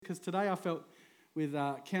because today I felt with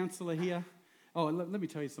Counsellor here. Oh, let me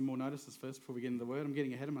tell you some more notices first before we get into the word. I'm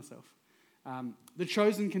getting ahead of myself. The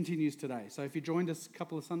Chosen continues today. So if you joined us a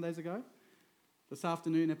couple of Sundays ago, this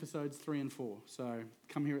afternoon, episodes 3 and 4. So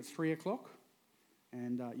come here at 3 o'clock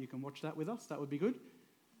and you can watch that with us. That would be good.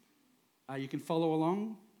 You can follow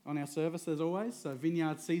along on our service as always. So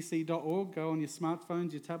vineyardcc.org. Go on your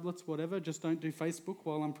smartphones, your tablets, whatever. Just don't do Facebook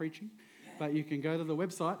while I'm preaching. But you can go to the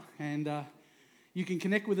website and you can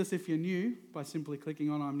connect with us if you're new by simply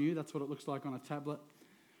clicking on I'm new. That's what it looks like on a tablet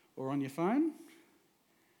or on your phone.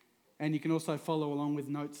 And you can also follow along with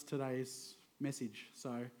notes today's message.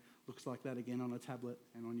 So looks like that again on a tablet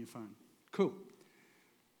and on your phone. Cool.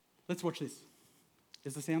 Let's watch this.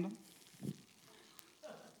 Is the sound on?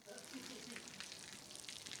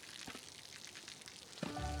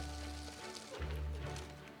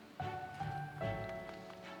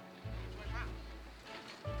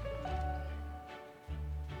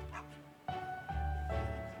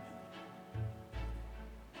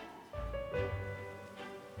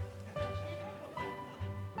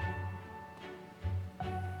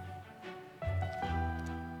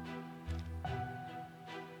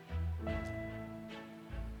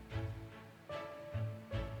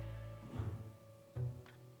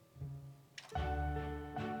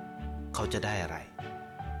เขาจะได้อะไร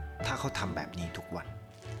ถ้าเขาทำแบบนี้ทุกวัน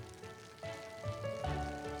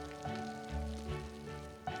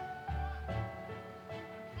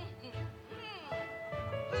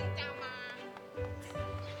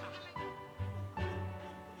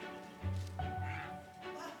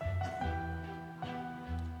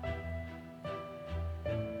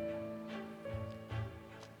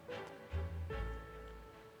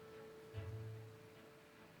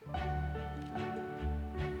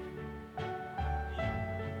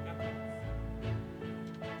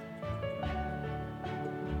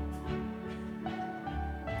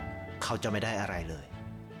เขาจะไม่ได้อะไรเลย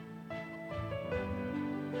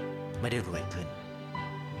ไม่ได้รวยขึ้น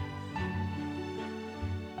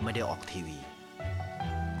ไม่ได้ออกทีวี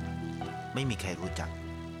ไม่มีใครรู้จัก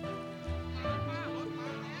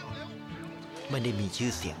ไม่ได้มีชื่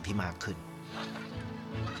อเสียงที่มากขึ้น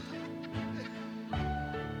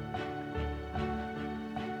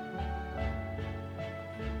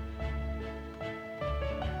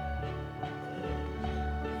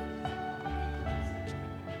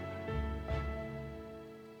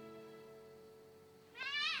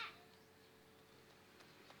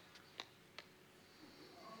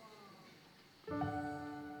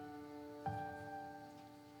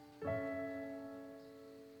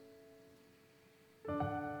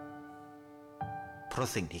เพรา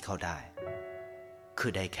ะสิ่งที่เขาได้คื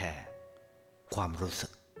อได้แค่ความรู้สึ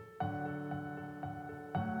ก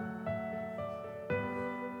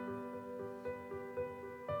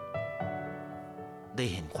ได้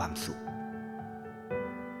เห็นความสุข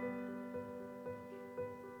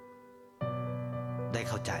ได้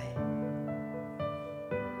เข้าใจ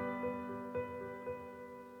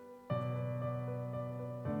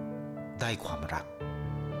ได้ความรัก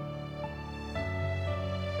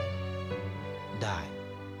ได้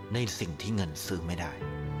ในสิ่งที่เงินซื้อไม่ได้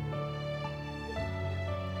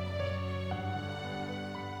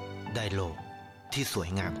ได้โลกที่สวย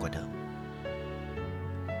งามกว่าเดิม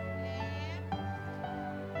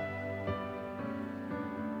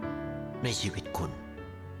ในชีวิตคุณ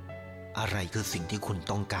อะไรคือสิ่งที่คุณ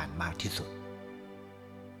ต้องการมากที่สุด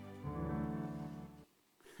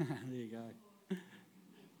There you go.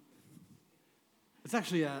 It's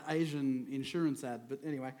actually an Asian insurance ad, but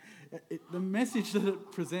anyway, the message that it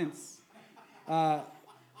presents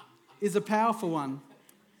is a powerful one.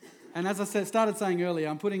 And as I started saying earlier,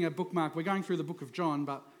 I'm putting a bookmark. We're going through the book of John,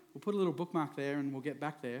 but we'll put a little bookmark there and we'll get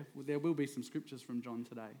back there. There will be some scriptures from John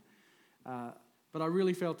today. But I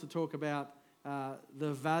really felt to talk about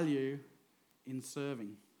the value in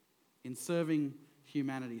serving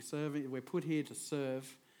humanity. We're put here to serve.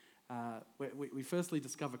 We firstly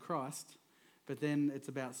discover Christ, but then it's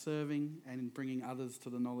about serving and bringing others to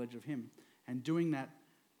the knowledge of him. And doing that,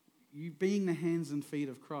 you being the hands and feet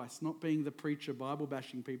of Christ, not being the preacher,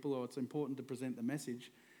 Bible-bashing people, or it's important to present the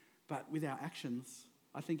message, but with our actions.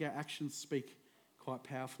 I think our actions speak quite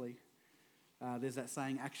powerfully. There's that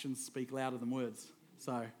saying, actions speak louder than words.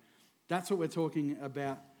 So that's what we're talking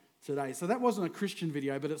about today. So that wasn't a Christian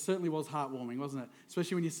video, but it certainly was heartwarming, wasn't it?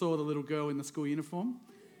 Especially when you saw the little girl in the school uniform.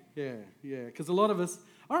 Yeah. Because a lot of us,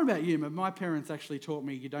 I don't know about you, but my parents actually taught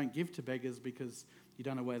me you don't give to beggars because you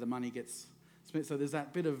don't know where the money gets spent. So there's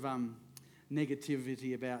that bit of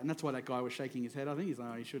negativity about, and that's why that guy was shaking his head. I think he's like,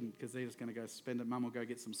 oh, he shouldn't, because they're just going to go spend it. Mum will go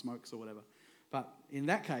get some smokes or whatever. But in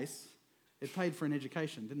that case, it paid for an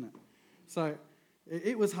education, didn't it? So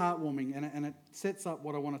It was heartwarming, and it sets up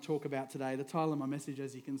what I want to talk about today. The title of my message,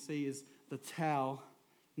 as you can see, is The Towel,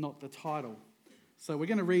 Not the Title. So we're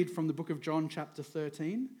going to read from the book of John, chapter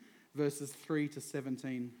 13, verses 3 to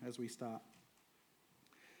 17 as we start.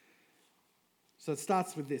 So it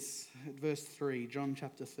starts with this, at verse 3, John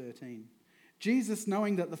chapter 13. Jesus,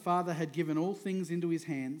 knowing that the Father had given all things into his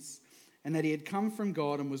hands, and that he had come from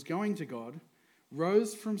God and was going to God,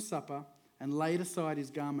 rose from supper and laid aside his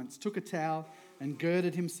garments, took a towel and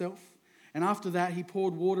girded himself. And after that he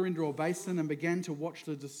poured water into a basin and began to wash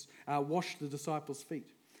the disciples'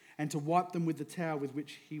 feet, and to wipe them with the towel with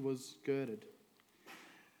which he was girded.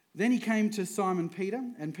 Then he came to Simon Peter,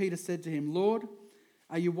 and Peter said to him, "Lord,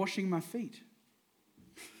 are you washing my feet?"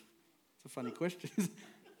 It's a funny question.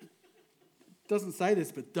 Doesn't say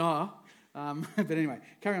this, but duh. But anyway,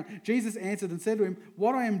 carry on. Jesus answered and said to him,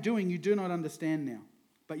 "What I am doing you do not understand now,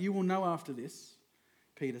 but you will know after this."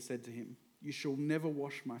 Peter said to him, "You shall never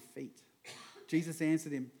wash my feet." Jesus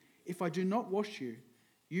answered him, "If I do not wash you,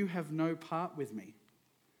 you have no part with me."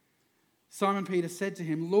 Simon Peter said to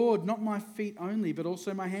him, "Lord, not my feet only, but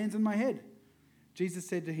also my hands and my head." Jesus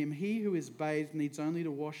said to him, "He who is bathed needs only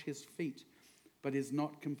to wash his feet, but is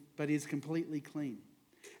completely clean.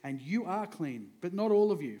 And you are clean, but not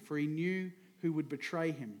all of you, for he knew who would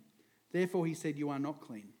betray him. Therefore he said, 'You are not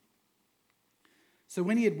clean.' So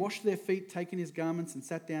when he had washed their feet, taken his garments, and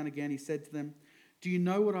sat down again, he said to them, 'Do you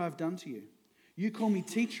know what I have done to you? You call me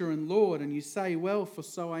teacher and Lord, and you say, well, for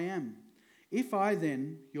so I am. If I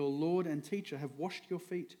then, your Lord and teacher, have washed your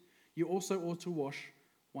feet, you also ought to wash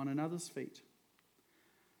one another's feet.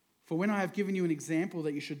 For when I have given you an example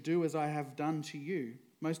that you should do as I have done to you,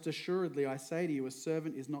 most assuredly I say to you, a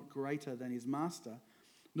servant is not greater than his master,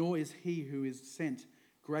 nor is he who is sent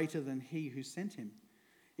greater than he who sent him.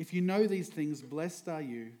 If you know these things, blessed are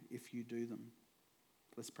you if you do them."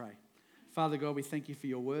 Let's pray. Father God, we thank you for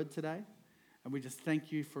your word today, and we just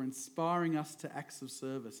thank you for inspiring us to acts of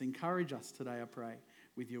service. Encourage us today, I pray,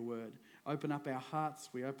 with your word. Open up our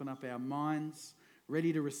hearts, we open up our minds,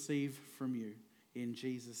 ready to receive from you. In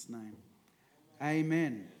Jesus' name.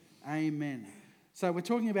 Amen. Amen. So we're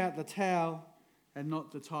talking about the towel and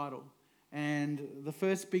not the title. And the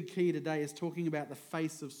first big key today is talking about the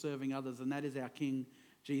face of serving others, and that is our King,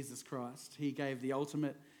 Jesus Christ. He gave the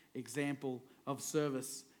ultimate example of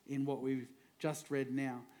service in what we've just read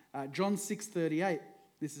now. John 6:38,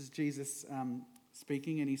 this is Jesus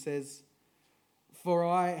speaking, and he says, "For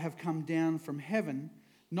I have come down from heaven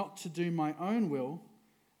not to do my own will,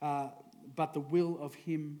 but the will of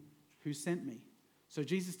him who sent me." So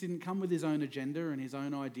Jesus didn't come with his own agenda and his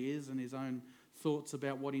own ideas and his own thoughts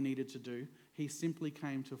about what he needed to do. He simply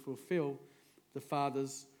came to fulfill the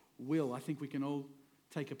Father's will. I think we can all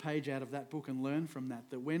take a page out of that book and learn from that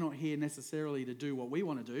we're not here necessarily to do what we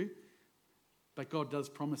want to do, but God does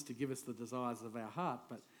promise to give us the desires of our heart,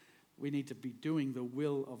 but we need to be doing the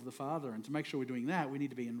will of the Father. And to make sure we're doing that, we need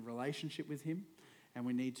to be in relationship with him, and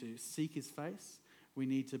we need to seek his face. We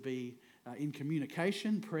need to be in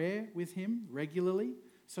communication, prayer with him regularly,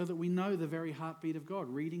 so that we know the very heartbeat of God,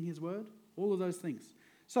 reading his word, all of those things.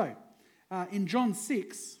 So, in John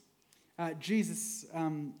 6, Jesus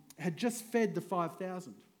had just fed the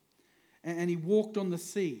 5,000, and he walked on the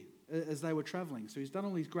sea as they were traveling. So he's done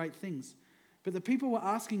all these great things. But the people were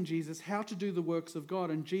asking Jesus how to do the works of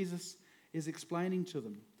God, and Jesus is explaining to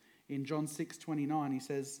them. In John 6:29, he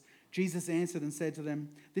says, Jesus answered and said to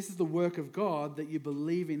them, "This is the work of God, that you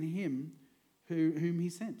believe in him whom he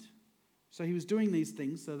sent." So he was doing these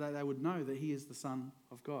things so that they would know that he is the Son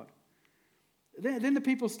of God. Then the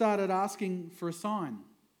people started asking for a sign.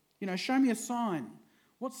 Show me a sign.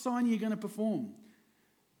 What sign are you going to perform?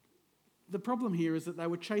 The problem here is that they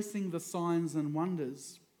were chasing the signs and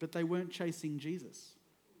wonders, but they weren't chasing Jesus.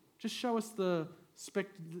 Just show us the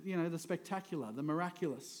spectacular, the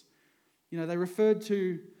miraculous. They referred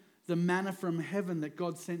to the manna from heaven that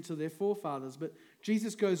God sent to their forefathers. But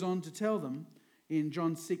Jesus goes on to tell them in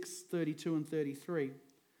John 6:32 and 33.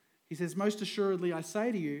 He says, "Most assuredly I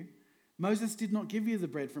say to you, Moses did not give you the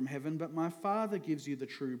bread from heaven, but my Father gives you the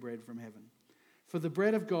true bread from heaven. For the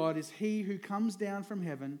bread of God is he who comes down from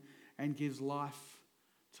heaven and gives life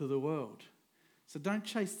to the world." So don't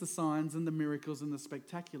chase the signs and the miracles and the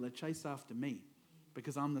spectacular. Chase after me,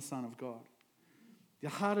 because I'm the Son of God. The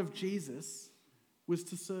heart of Jesus was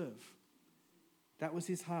to serve. That was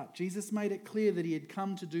his heart. Jesus made it clear that he had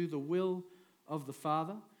come to do the will of the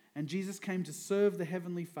Father, and Jesus came to serve the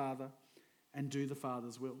Heavenly Father and do the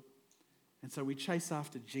Father's will. And so we chase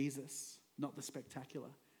after Jesus, not the spectacular.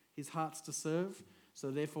 His heart's to serve, so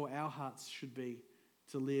therefore our hearts should be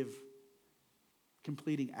to live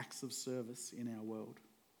completing acts of service in our world.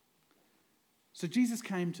 So Jesus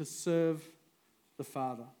came to serve the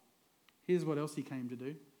Father. Here's what else he came to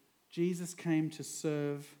do. Jesus came to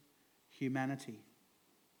serve humanity.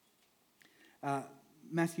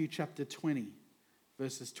 Matthew chapter 20,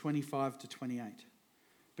 verses 25 to 28.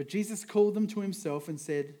 But Jesus called them to himself and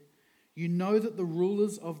said, "You know that the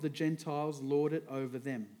rulers of the Gentiles lord it over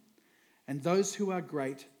them, and those who are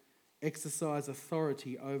great exercise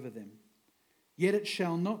authority over them. Yet it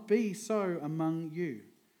shall not be so among you.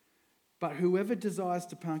 But whoever desires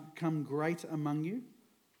to become great among you,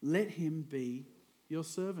 let him be your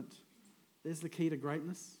servant." There's the key to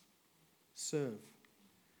greatness. Serve.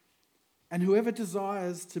 "And whoever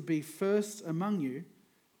desires to be first among you,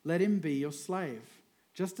 let him be your slave.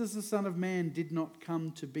 Just as the Son of Man did not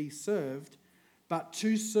come to be served, but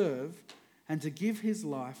to serve and to give his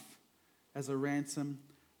life as a ransom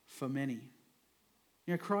for many."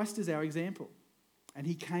 You know, Christ is our example. And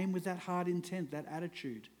he came with that hard intent, that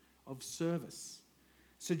attitude of service.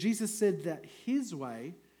 So Jesus said that his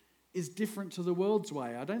way is different to the world's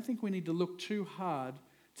way. I don't think we need to look too hard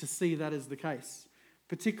to see that is the case,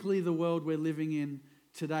 particularly the world we're living in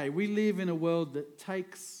today. We live in a world that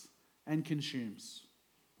takes and consumes.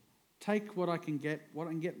 Take what I can get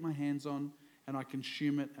my hands on, and I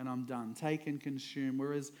consume it, and I'm done. Take and consume.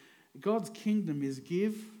 Whereas God's kingdom is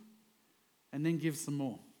give, and then give some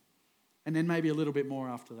more. And then maybe a little bit more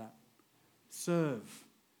after that. Serve.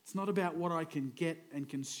 It's not about what I can get and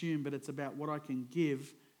consume, but it's about what I can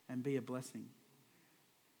give and be a blessing.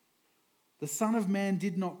 The Son of Man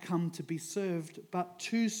did not come to be served, but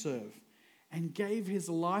to serve, and gave his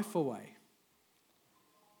life away.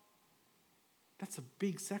 That's a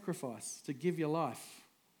big sacrifice, to give your life.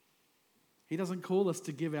 He doesn't call us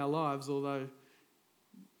to give our lives, although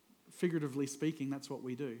figuratively speaking, that's what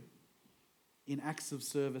we do. In acts of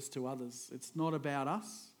service to others. It's not about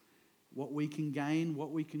us, what we can gain,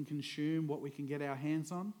 what we can consume, what we can get our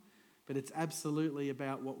hands on, but it's absolutely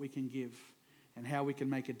about what we can give and how we can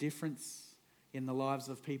make a difference in the lives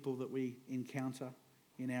of people that we encounter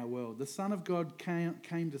in our world. The Son of God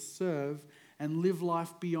came to serve and live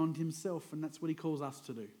life beyond himself, and that's what he calls us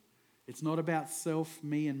to do. It's not about self,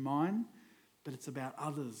 me and mine, but it's about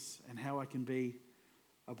others and how I can be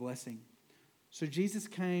a blessing. So Jesus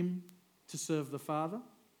came to serve the Father.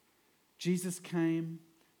 Jesus came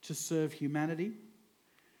to serve humanity.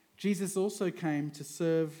 Jesus also came to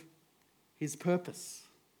serve his purpose.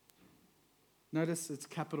 Notice it's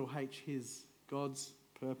capital H, his, God's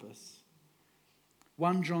purpose.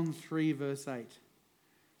 1 John 3 verse 8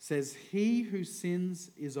 says, "He who sins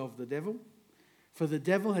is of the devil, for the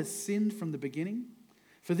devil has sinned from the beginning.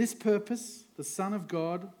 For this purpose the Son of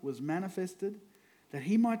God was manifested, that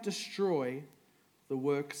he might destroy the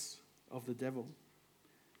works of the devil."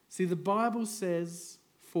 See, the Bible says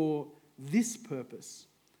for this purpose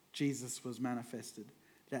Jesus was manifested,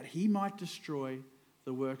 that he might destroy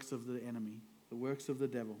the works of the enemy, the works of the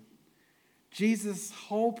devil. Jesus'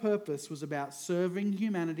 whole purpose was about serving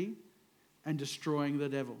humanity and destroying the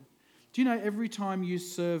devil. Do you know every time you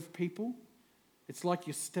serve people, it's like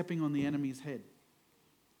you're stepping on the enemy's head?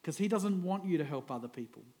 Because he doesn't want you to help other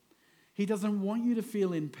people. He doesn't want you to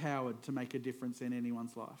feel empowered to make a difference in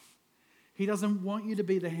anyone's life. He doesn't want you to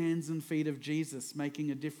be the hands and feet of Jesus,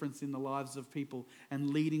 making a difference in the lives of people and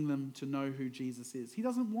leading them to know who Jesus is. He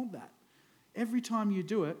doesn't want that. Every time you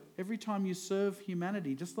do it, every time you serve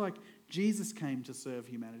humanity, just like Jesus came to serve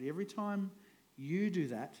humanity, every time you do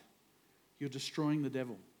that, you're destroying the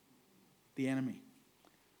devil, the enemy.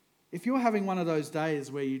 If you're having one of those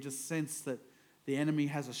days where you just sense that the enemy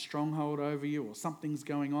has a stronghold over you or something's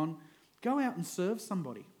going on, go out and serve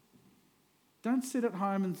somebody. Don't sit at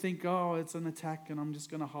home and think, oh, it's an attack and I'm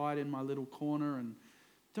just going to hide in my little corner. And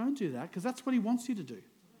don't do that, because that's what he wants you to do.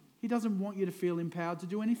 He doesn't want you to feel empowered to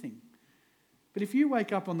do anything. But if you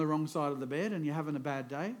wake up on the wrong side of the bed and you're having a bad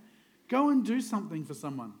day, go and do something for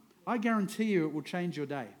someone. I guarantee you it will change your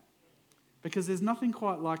day. Because there's nothing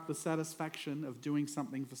quite like the satisfaction of doing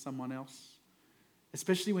something for someone else,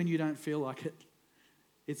 especially when you don't feel like it.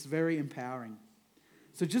 It's very empowering.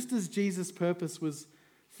 So just as Jesus' purpose was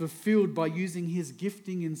fulfilled by using his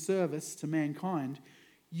gifting in service to mankind,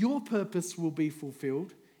 your purpose will be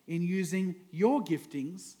fulfilled in using your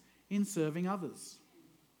giftings in serving others.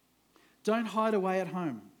 Don't hide away at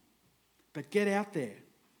home, but get out there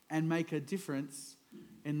and make a difference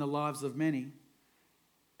in the lives of many,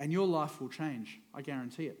 and your life will change. I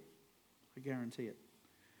guarantee it. I guarantee it.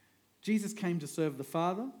 Jesus came to serve the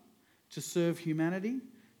Father, to serve humanity,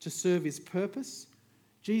 to serve his purpose.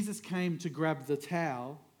 Jesus came to grab the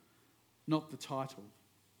towel, not the title.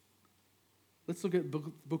 Let's look at the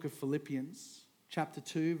book of Philippians, chapter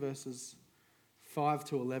 2, verses 5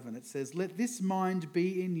 to 11. It says, "Let this mind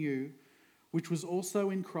be in you, which was also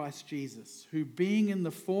in Christ Jesus, who being in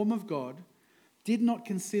the form of God, did not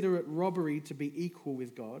consider it robbery to be equal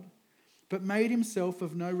with God, but made himself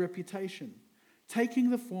of no reputation, taking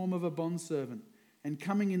the form of a bondservant and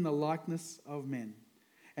coming in the likeness of men.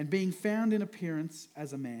 And being found in appearance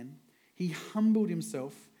as a man, he humbled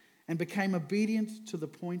himself and became obedient to the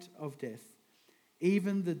point of death,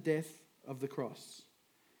 even the death of the cross.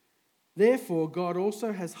 Therefore God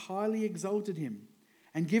also has highly exalted him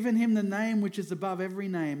and given him the name which is above every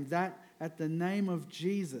name, that at the name of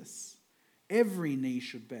Jesus every knee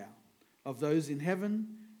should bow, of those in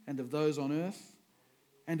heaven and of those on earth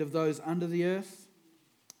and of those under the earth,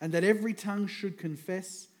 and that every tongue should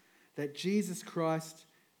confess that Jesus Christ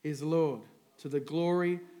is Lord, to the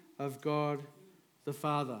glory of God the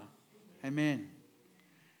Father." Amen.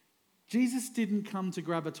 Jesus didn't come to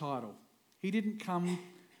grab a title. He didn't come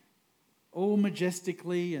all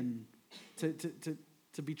majestically and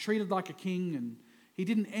to be treated like a king, and he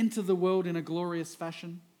didn't enter the world in a glorious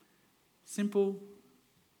fashion. Simple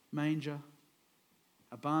manger,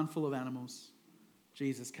 a barn full of animals.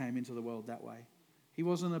 Jesus came into the world that way. He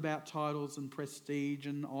wasn't about titles and prestige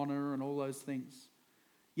and honor and all those things.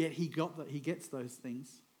 Yet he gets those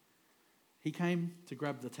things. He came to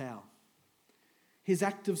grab the towel. His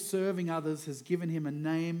act of serving others has given him a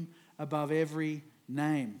name above every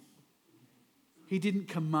name. He didn't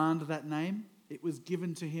command that name. It was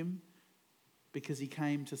given to him because he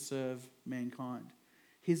came to serve mankind.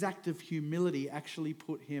 His act of humility actually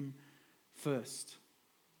put him first.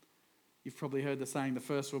 You've probably heard the saying, the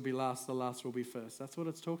first will be last, the last will be first. That's what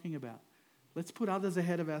it's talking about. Let's put others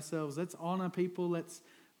ahead of ourselves. Let's honor people.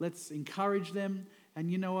 Let's encourage them.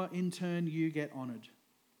 And you know what? In turn, you get honored.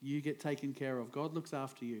 You get taken care of. God looks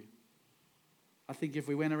after you. I think if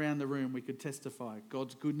we went around the room, we could testify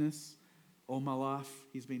God's goodness all my life.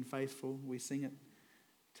 He's been faithful. We sing it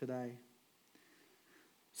today.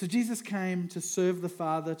 So Jesus came to serve the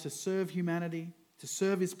Father, to serve humanity, to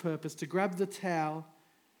serve his purpose, to grab the towel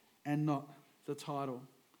and not the title.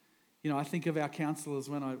 You know, I think of our counselors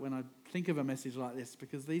when I think of a message like this,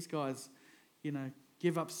 because these guys,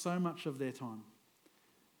 give up so much of their time.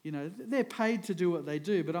 They're paid to do what they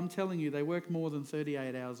do, but I'm telling you, they work more than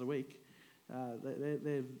 38 hours a week.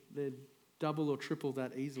 They're double or triple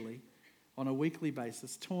that easily on a weekly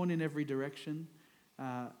basis, torn in every direction,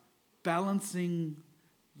 balancing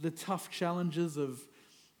the tough challenges of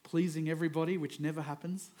pleasing everybody, which never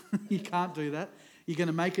happens. You can't do that. You're going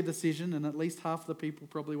to make a decision and at least half the people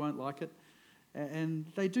probably won't like it. And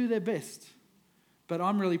they do their best. But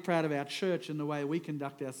I'm really proud of our church and the way we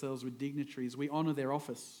conduct ourselves with dignitaries. We honour their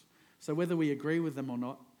office. So whether we agree with them or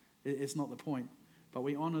not, it's not the point. But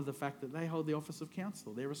we honour the fact that they hold the office of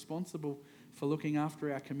counsel. They're responsible for looking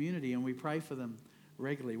after our community, and we pray for them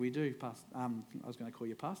regularly. We do. I was going to call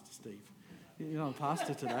you Pastor Steve. You're not a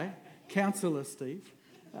pastor today. Counsellor Steve.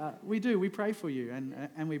 We do. We pray for you,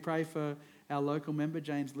 and we pray for our local member,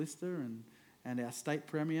 James Lister, and our state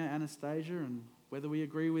premier, Anastasia, and whether we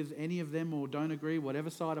agree with any of them or don't agree, whatever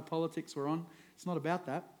side of politics we're on, it's not about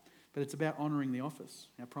that, but it's about honouring the office.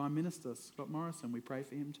 Our Prime Minister, Scott Morrison, we pray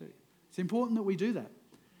for him too. It's important that we do that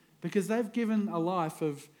because they've given a life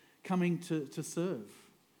of coming to serve,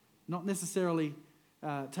 not necessarily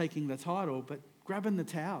taking the title, but grabbing the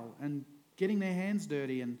towel and getting their hands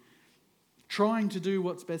dirty and trying to do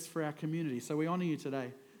what's best for our community. So we honour you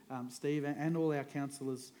today, Steve, and all our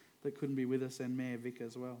councillors that couldn't be with us, and Mayor Vic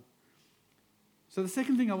as well. So the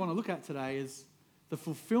second thing I want to look at today is the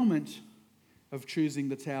fulfillment of choosing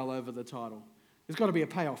the towel over the title. There's got to be a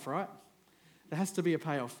payoff, right? There has to be a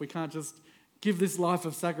payoff. We can't just give this life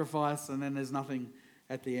of sacrifice and then there's nothing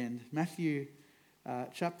at the end. Matthew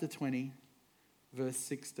chapter 20, verse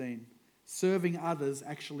 16. Serving others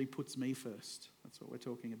actually puts me first. That's what we're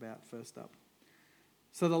talking about first up.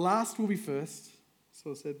 So the last will be first.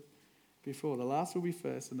 So I said before, the last will be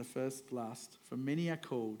first and the first last. For many are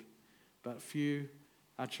called, but few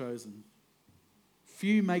are chosen.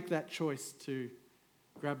 Few make that choice to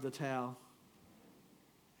grab the towel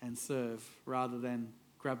and serve rather than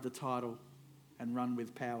grab the title and run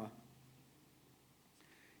with power.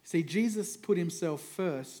 See, Jesus put himself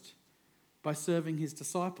first by serving his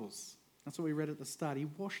disciples. That's what we read at the start. He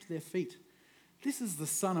washed their feet. This is the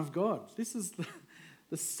Son of God. This is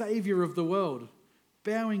the Saviour of the world,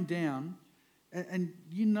 bowing down. And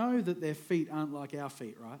you know that their feet aren't like our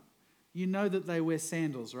feet, right? You know that they wear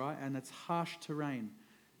sandals, right? And it's harsh terrain.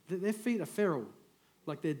 Their feet are feral.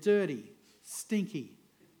 Like they're dirty, stinky.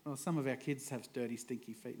 Well, some of our kids have dirty,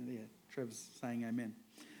 stinky feet. Yeah, Trev's saying amen.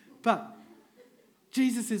 But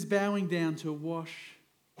Jesus is bowing down to wash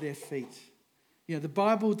their feet. You know, the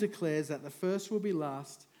Bible declares that the first will be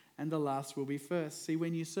last and the last will be first. See,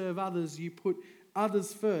 when you serve others, you put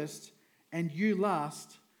others first and you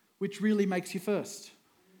last, which really makes you first.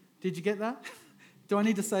 Did you get that? Do I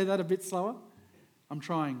need to say that a bit slower? I'm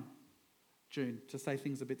trying, June, to say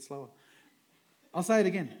things a bit slower. I'll say it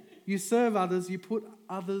again. You serve others, you put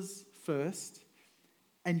others first,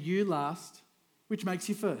 and you last, which makes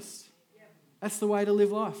you first. That's the way to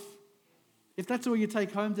live life. If that's all you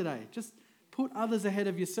take home today, just put others ahead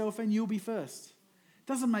of yourself and you'll be first.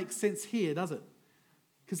 Doesn't make sense here, does it?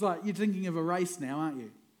 Because you're thinking of a race now, aren't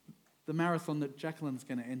you? The marathon that Jacqueline's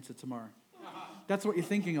going to enter tomorrow. That's what you're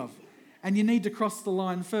thinking of. And you need to cross the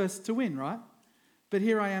line first to win, right? But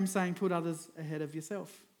here I am saying put others ahead of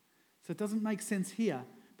yourself. So it doesn't make sense here,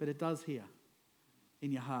 but it does here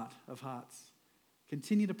in your heart of hearts.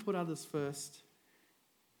 Continue to put others first.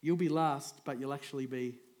 You'll be last, but you'll actually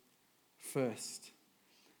be first.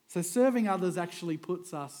 So serving others actually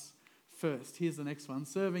puts us first. Here's the next one.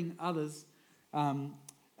 Serving others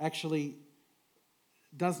actually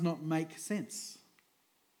does not make sense.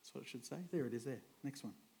 That's what it should say. There it is there. Next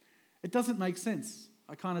one. It doesn't make sense.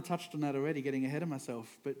 I kind of touched on that already, getting ahead of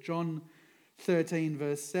myself. But John 13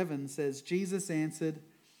 verse 7 says, Jesus answered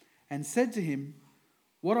and said to him,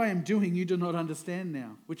 what I am doing you do not understand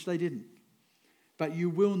now, which they didn't. But you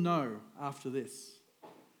will know after this.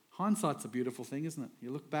 Hindsight's a beautiful thing, isn't it?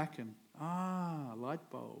 You look back and,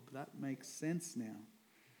 light bulb, that makes sense now.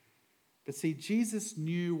 But see, Jesus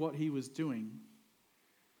knew what he was doing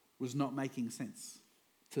was not making sense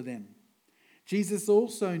to them. Jesus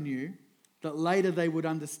also knew that later they would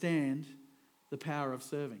understand the power of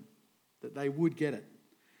serving, that they would get it.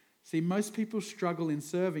 See, most people struggle in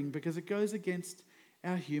serving because it goes against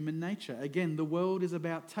our human nature. Again, the world is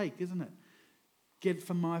about take, isn't it? Get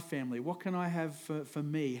for my family. What can I have for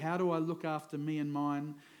me? How do I look after me and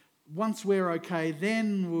mine? Once we're okay,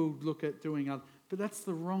 then we'll look at doing other. But that's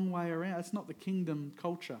the wrong way around. It's not the kingdom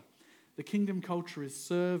culture. The kingdom culture is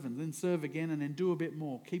serve and then serve again and then do a bit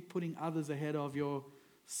more. Keep putting others ahead of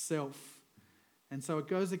yourself. And so it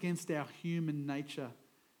goes against our human nature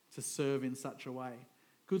to serve in such a way.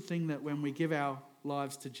 Good thing that when we give our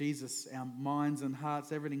lives to Jesus, our minds and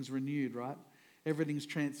hearts, everything's renewed, right? Everything's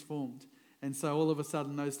transformed. And so all of a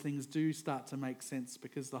sudden those things do start to make sense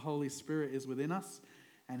because the Holy Spirit is within us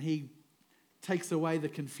and he takes away the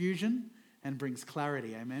confusion and brings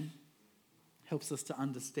clarity, amen? Helps us to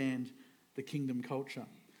understand the kingdom culture.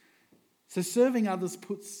 So serving others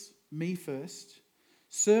puts me first.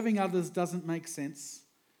 Serving others doesn't make sense.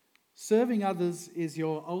 Serving others is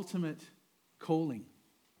your ultimate calling.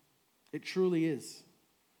 It truly is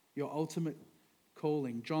your ultimate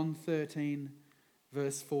calling. John 13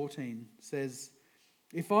 verse 14 says,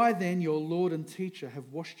 if I then, your Lord and teacher,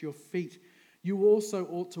 have washed your feet, you also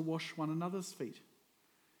ought to wash one another's feet.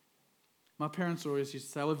 My parents always used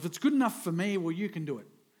to say, well, if it's good enough for me, well, you can do it.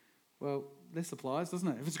 Well, this applies, doesn't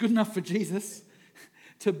it? If it's good enough for Jesus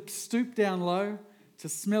to stoop down low, to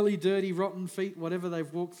smelly, dirty, rotten feet, whatever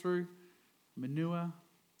they've walked through, manure,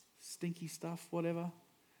 stinky stuff, whatever.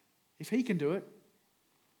 If he can do it,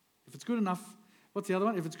 if it's good enough, what's the other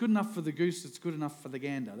one? If it's good enough for the goose, it's good enough for the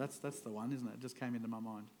gander. That's the one, isn't it? It just came into my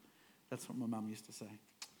mind. That's what my mum used to say.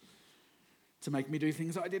 To make me do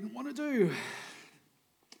things I didn't want to do.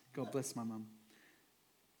 God bless my mum.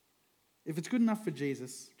 If it's good enough for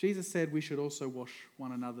Jesus, Jesus said we should also wash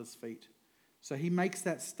one another's feet. So he makes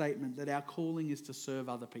that statement that our calling is to serve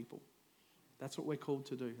other people. That's what we're called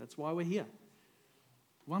to do. That's why we're here.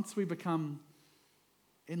 Once we become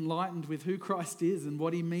enlightened with who Christ is and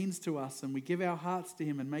what he means to us, and we give our hearts to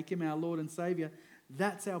him and make him our Lord and Saviour,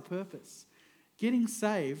 that's our purpose. Getting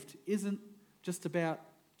saved isn't just about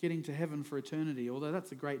getting to heaven for eternity, although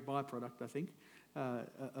that's a great byproduct, I think,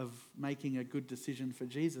 of making a good decision for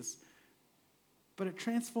Jesus. But it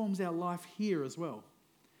transforms our life here as well.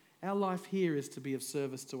 Our life here is to be of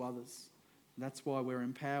service to others. That's why we're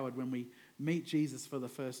empowered when we meet Jesus for the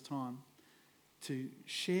first time to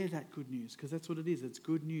share that good news, because that's what it is. It's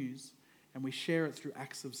good news, and we share it through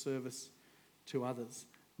acts of service to others.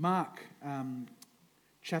 Mark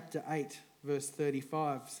chapter 8, verse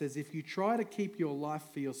 35 says, if you try to keep your life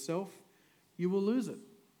for yourself, you will lose it.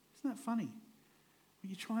 Isn't that funny? When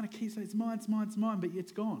you're trying to keep it, it's mine, but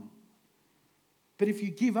it's gone. But if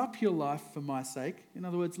you give up your life for my sake, in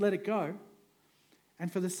other words, let it go,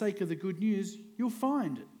 and for the sake of the good news, you'll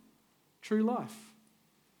find true life.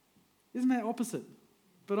 Isn't that opposite?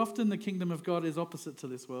 But often the kingdom of God is opposite to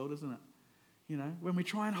this world, isn't it? You know, when we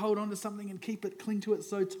try and hold on to something and cling to it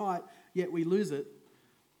so tight, yet we lose it.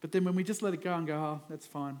 But then when we just let it go and go, oh, that's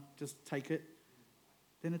fine, just take it,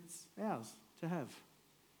 then it's ours to have.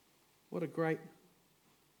 What a great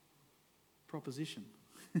proposition.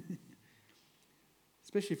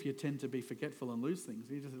 Especially if you tend to be forgetful and lose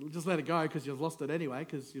things. You just let it go because you've lost it anyway,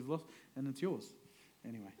 because you've lost, and it's yours.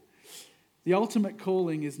 Anyway. The ultimate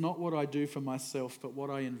calling is not what I do for myself, but what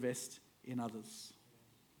I invest in others.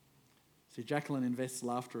 See, Jacqueline invests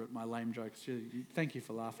laughter at my lame jokes. Thank you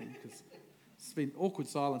for laughing, because it's been awkward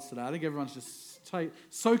silence today. I think everyone's just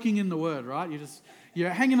soaking in the word, right? You're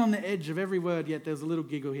hanging on the edge of every word, yet there's a little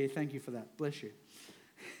giggle here. Thank you for that. Bless you.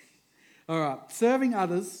 All right. Serving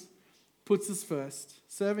others puts us first.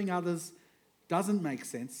 Serving others doesn't make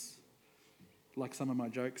sense, like some of my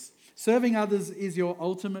jokes. Serving others is your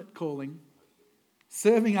ultimate calling.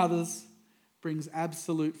 Serving others brings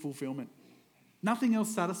absolute fulfillment. Nothing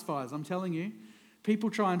else satisfies, I'm telling you. People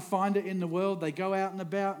try and find it in the world. They go out and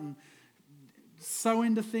about and sow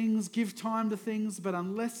into things, give time to things, but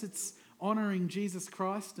unless it's honouring Jesus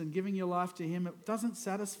Christ and giving your life to Him, it doesn't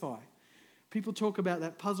satisfy. People talk about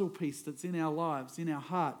that puzzle piece that's in our lives, in our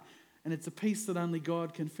heart, and it's a piece that only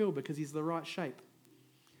God can fill because He's the right shape.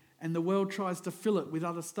 And the world tries to fill it with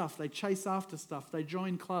other stuff. They chase after stuff. They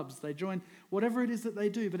join clubs. They join whatever it is that they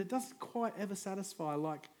do. But it doesn't quite ever satisfy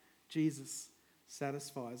like Jesus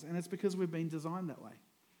satisfies. And it's because we've been designed that way.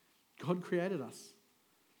 God created us.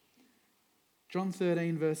 John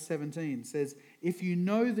 13 verse 17 says, if you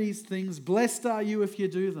know these things, blessed are you if you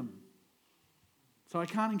do them. So I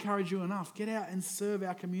can't encourage you enough. Get out and serve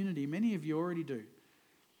our community. Many of you already do.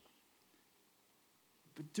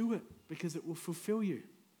 But do it because it will fulfill you.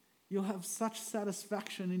 You'll have such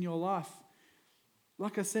satisfaction in your life.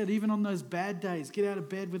 Like I said, even on those bad days, get out of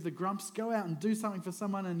bed with the grumps, go out and do something for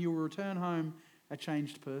someone and you'll return home a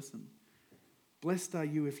changed person. Blessed are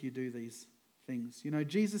you if you do these things. You know,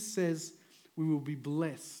 Jesus says we will be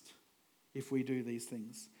blessed if we do these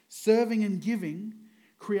things. Serving and giving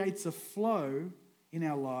creates a flow in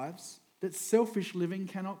our lives that selfish living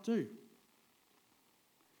cannot do.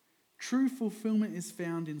 True fulfillment is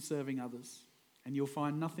found in serving others. And you'll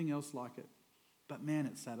find nothing else like it. But man,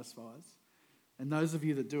 it satisfies. And those of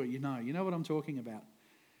you that do it, you know what I'm talking about.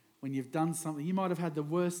 When you've done something, you might have had the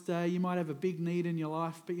worst day, you might have a big need in your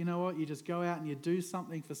life, but you know what? You just go out and you do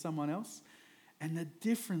something for someone else, and the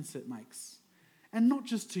difference it makes. And not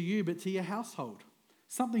just to you, but to your household.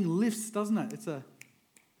 Something lifts, doesn't it?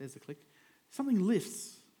 There's the click. Something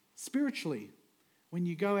lifts spiritually when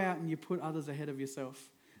you go out and you put others ahead of yourself.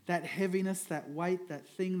 That heaviness, that weight, that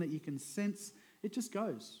thing that you can sense, it just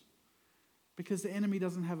goes. Because the enemy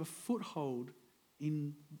doesn't have a foothold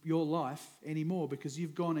in your life anymore because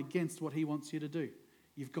you've gone against what he wants you to do.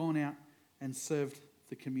 You've gone out and served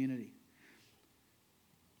the community.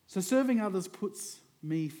 So serving others puts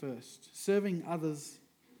me first. Serving others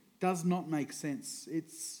does not make sense.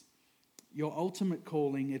 It's your ultimate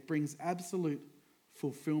calling. It brings absolute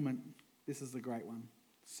fulfillment. This is the great one.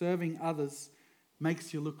 Serving others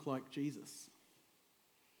makes you look like Jesus.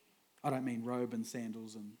 I don't mean robe and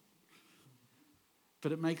sandals,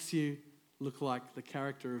 but it makes you look like the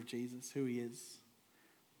character of Jesus, who he is.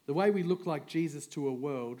 The way we look like Jesus to a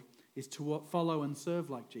world is to follow and serve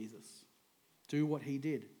like Jesus. Do what he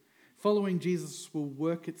did. Following Jesus will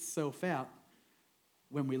work itself out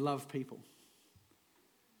when we love people.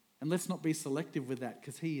 And let's not be selective with that,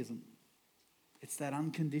 because he isn't. It's that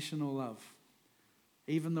unconditional love.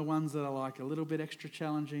 Even the ones that are like a little bit extra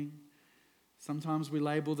challenging. Sometimes we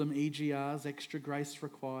label them EGRs, extra grace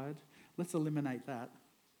required. Let's eliminate that.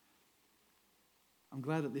 I'm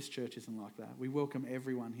glad that this church isn't like that. We welcome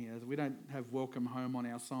everyone here. We don't have welcome home on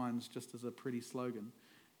our signs just as a pretty slogan.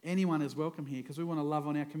 Anyone is welcome here because we want to love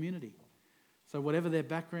on our community. So whatever their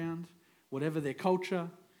background, whatever their culture,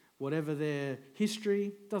 whatever their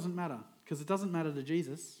history, doesn't matter, because it doesn't matter to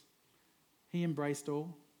Jesus. He embraced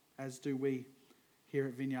all, as do we here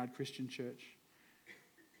at Vineyard Christian Church.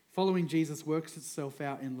 Following Jesus works itself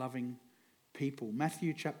out in loving people.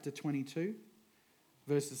 Matthew chapter 22,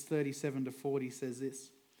 verses 37 to 40 says this.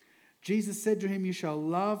 Jesus said to him, "You shall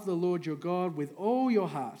love the Lord your God with all your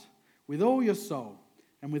heart, with all your soul,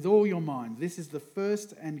 and with all your mind. This is the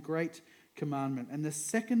first and great commandment. And the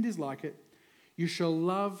second is like it. You shall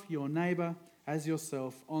love your neighbor as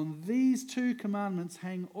yourself. On these two commandments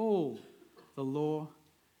hang all the law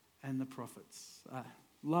and the prophets."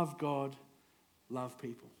 Love God, love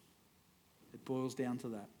people. It boils down to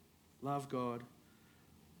that. Love God,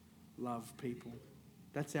 love people.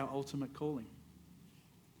 That's our ultimate calling.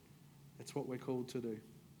 That's what we're called to do.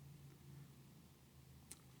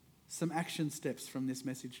 Some action steps from this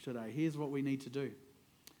message today. Here's what we need to do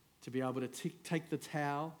to be able to take the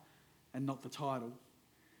towel and not the title.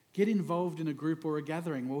 Get involved in a group or a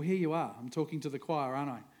gathering. Well, here you are. I'm talking to the choir,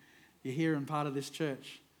 aren't I? You're here and part of this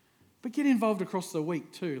church. But get involved across the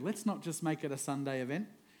week too. Let's not just make it a Sunday event.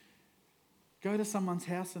 Go to someone's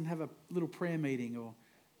house and have a little prayer meeting, or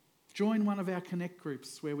join one of our connect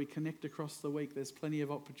groups where we connect across the week. There's plenty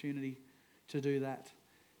of opportunity to do that.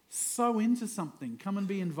 Sow into something. Come and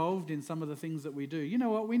be involved in some of the things that we do. You know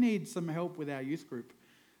what? We need some help with our youth group.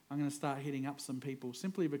 I'm going to start hitting up some people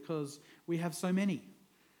simply because we have so many.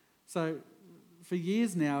 So for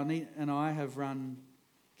years now, Neat and I have run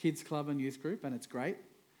Kids Club and Youth Group, and it's great.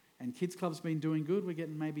 And Kids Club's been doing good. We're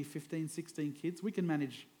getting maybe 15, 16 kids. We can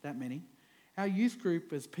manage that many. Our youth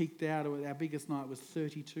group has peaked out. Our biggest night was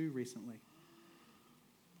 32 recently.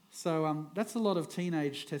 So that's a lot of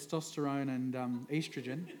teenage testosterone and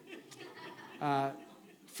estrogen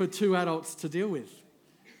for two adults to deal with.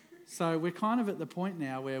 So we're kind of at the point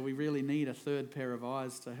now where we really need a third pair of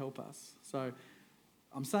eyes to help us. So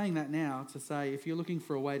I'm saying that now to say if you're looking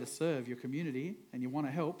for a way to serve your community and you want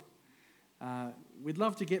to help, we'd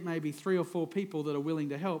love to get maybe 3 or 4 people that are willing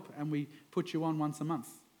to help, and we put you on once a month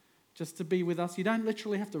just to be with us. You don't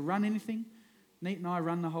literally have to run anything. Neat and I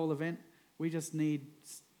run the whole event. We just need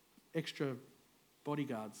extra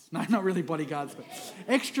bodyguards. No, not really bodyguards, but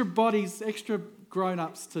extra bodies, extra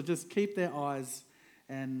grown-ups to just keep their eyes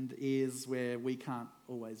and ears where we can't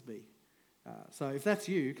always be. So if that's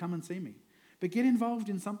you, come and see me. But get involved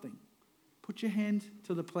in something. Put your hand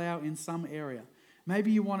to the plough in some area.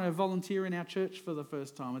 Maybe you want to volunteer in our church for the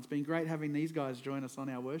first time. It's been great having these guys join us on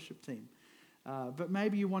our worship team. But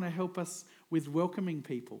maybe you want to help us with welcoming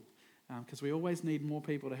people, because we always need more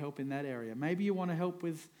people to help in that area. Maybe you want to help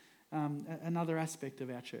with another aspect of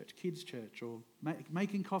our church, kids' church, or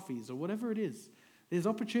making coffees, or whatever it is. There's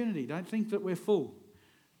opportunity. Don't think that we're full.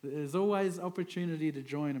 There's always opportunity to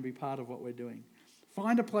join and be part of what we're doing.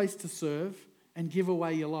 Find a place to serve and give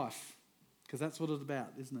away your life, because that's what it's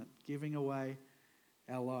about, isn't it? Giving away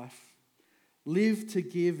our life. Live to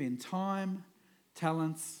give in time,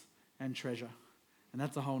 talents, and treasure. And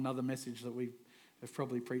that's a whole nother message that we have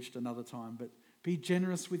probably preached another time. But be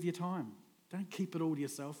generous with your time. Don't keep it all to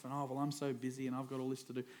yourself and, I'm so busy and I've got all this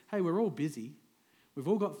to do. Hey, we're all busy. We've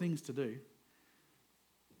all got things to do.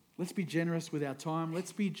 Let's be generous with our time.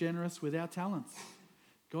 Let's be generous with our talents.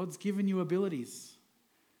 God's given you abilities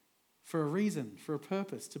for a reason, for a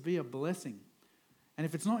purpose, to be a blessing. And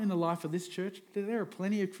if it's not in the life of this church, there are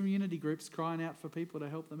plenty of community groups crying out for people to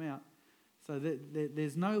help them out. So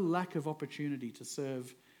there's no lack of opportunity to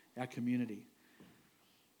serve our community.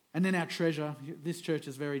 And then our treasure. This church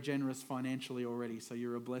is very generous financially already, so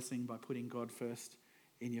you're a blessing by putting God first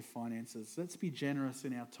in your finances. Let's be generous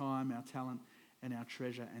in our time, our talent, and our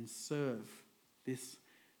treasure, and serve this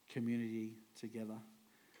community together.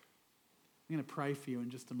 I'm going to pray for you in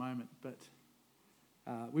just a moment, but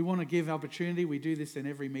we want to give opportunity. We do this in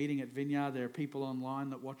every meeting at Vineyard. There are people online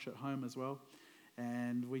that watch at home as well,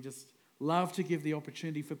 and we just love to give the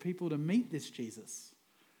opportunity for people to meet this Jesus,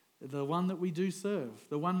 the one that we do serve,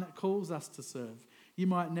 the one that calls us to serve. You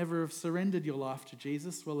might never have surrendered your life to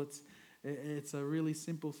Jesus. Well, it's a really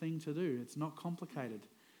simple thing to do. It's not complicated.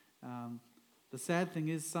 The sad thing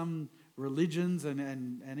is some religions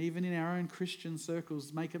and even in our own Christian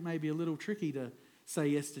circles make it maybe a little tricky to say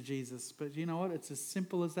yes to Jesus. But you know what? It's as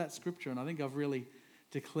simple as that scripture, and I think I've really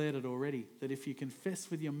declared it already, that if you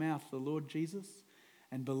confess with your mouth the Lord Jesus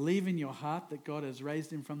and believe in your heart that God has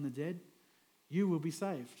raised him from the dead, you will be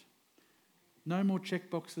saved. No more check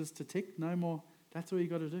boxes to tick, no more. That's all you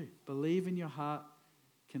got to do. Believe in your heart,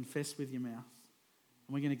 confess with your mouth.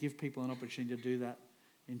 And we're going to give people an opportunity to do that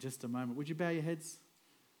in just a moment. Would you bow your heads?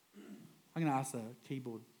 I'm going to ask the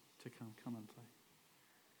keyboard to come and play.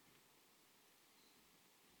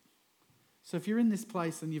 So if you're in this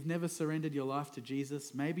place and you've never surrendered your life to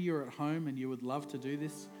Jesus, maybe you're at home and you would love to do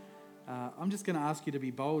this, I'm just going to ask you to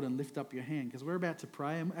be bold and lift up your hand, because we're about to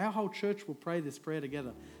pray, and our whole church will pray this prayer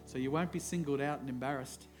together. So you won't be singled out and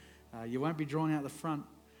embarrassed. You won't be drawn out the front,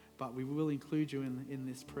 but we will include you in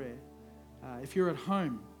this prayer. If you're at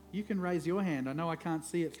home, you can raise your hand. I know I can't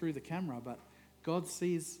see it through the camera, but God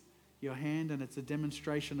sees your hand, and it's a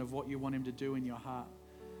demonstration of what you want him to do in your heart.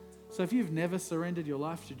 So if you've never surrendered your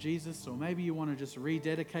life to Jesus, or maybe you want to just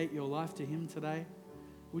rededicate your life to him today,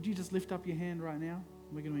 would you just lift up your hand right now?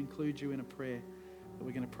 We're going to include you in a prayer that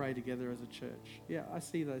we're going to pray together as a church. Yeah, I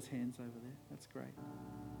see those hands over there. That's great.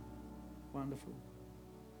 Wonderful.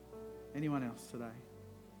 Anyone else today?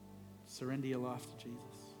 Surrender your life to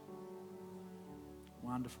Jesus.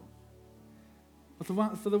 Wonderful.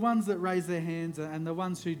 But for the ones that raised their hands and the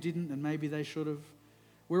ones who didn't, and maybe they should have,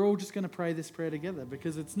 we're all just going to pray this prayer together,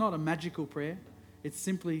 because it's not a magical prayer. It's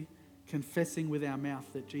simply confessing with our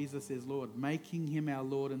mouth that Jesus is Lord, making him our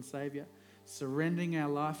Lord and Saviour, surrendering our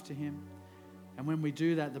life to him, And when we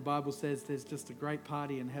do that, the Bible says there's just a great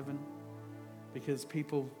party in heaven because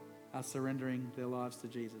people are surrendering their lives to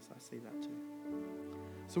Jesus. I see that too.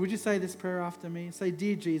 So would you say this prayer after me? Say,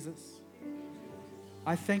 "Dear Jesus,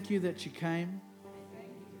 I thank you that you came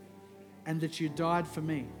and that you died for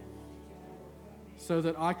me so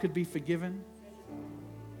that I could be forgiven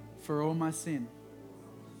for all my sin.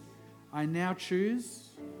 I now choose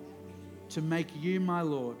to make you my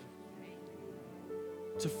Lord,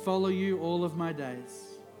 to follow you all of my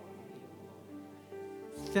days.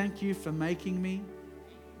 Thank you for making me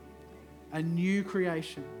a new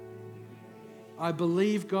creation. I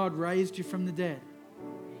believe God raised you from the dead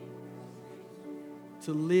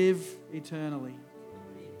to live eternally.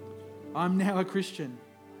 I'm now a Christian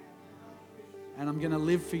and I'm going to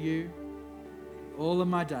live for you all of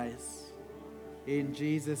my days. In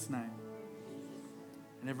Jesus' name."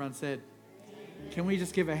 And everyone said, can we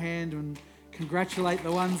just give a hand and congratulate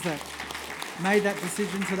the ones that made that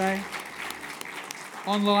decision today?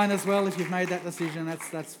 Online as well, if you've made that decision,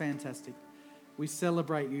 that's fantastic. We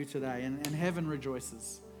celebrate you today, and heaven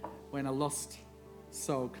rejoices when a lost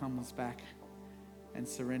soul comes back and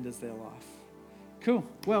surrenders their life. Cool.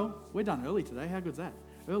 Well, we're done early today. How good's that?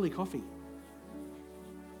 Early coffee.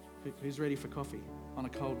 Who's ready for coffee on a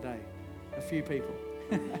cold day? A few people.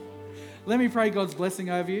 Let me pray God's blessing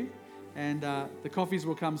over you, and the coffees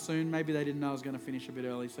will come soon. Maybe they didn't know I was going to finish a bit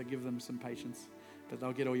early, so give them some patience, but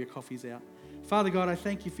they'll get all your coffees out. Father God, I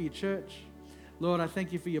thank you for your church. Lord, I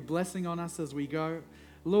thank you for your blessing on us as we go.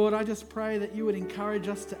 Lord, I just pray that you would encourage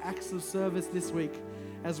us to acts of service this week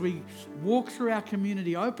as we walk through our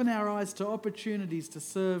community. Open our eyes to opportunities to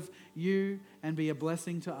serve you and be a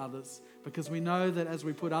blessing to others, because we know that as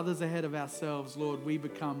we put others ahead of ourselves, Lord, we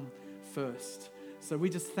become first. So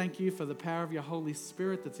we just thank you for the power of your Holy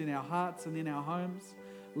Spirit that's in our hearts and in our homes.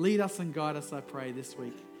 Lead us and guide us, I pray, this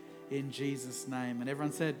week in Jesus' name. And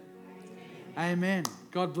everyone said, Amen.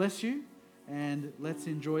 God bless you. And let's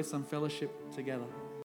enjoy some fellowship together.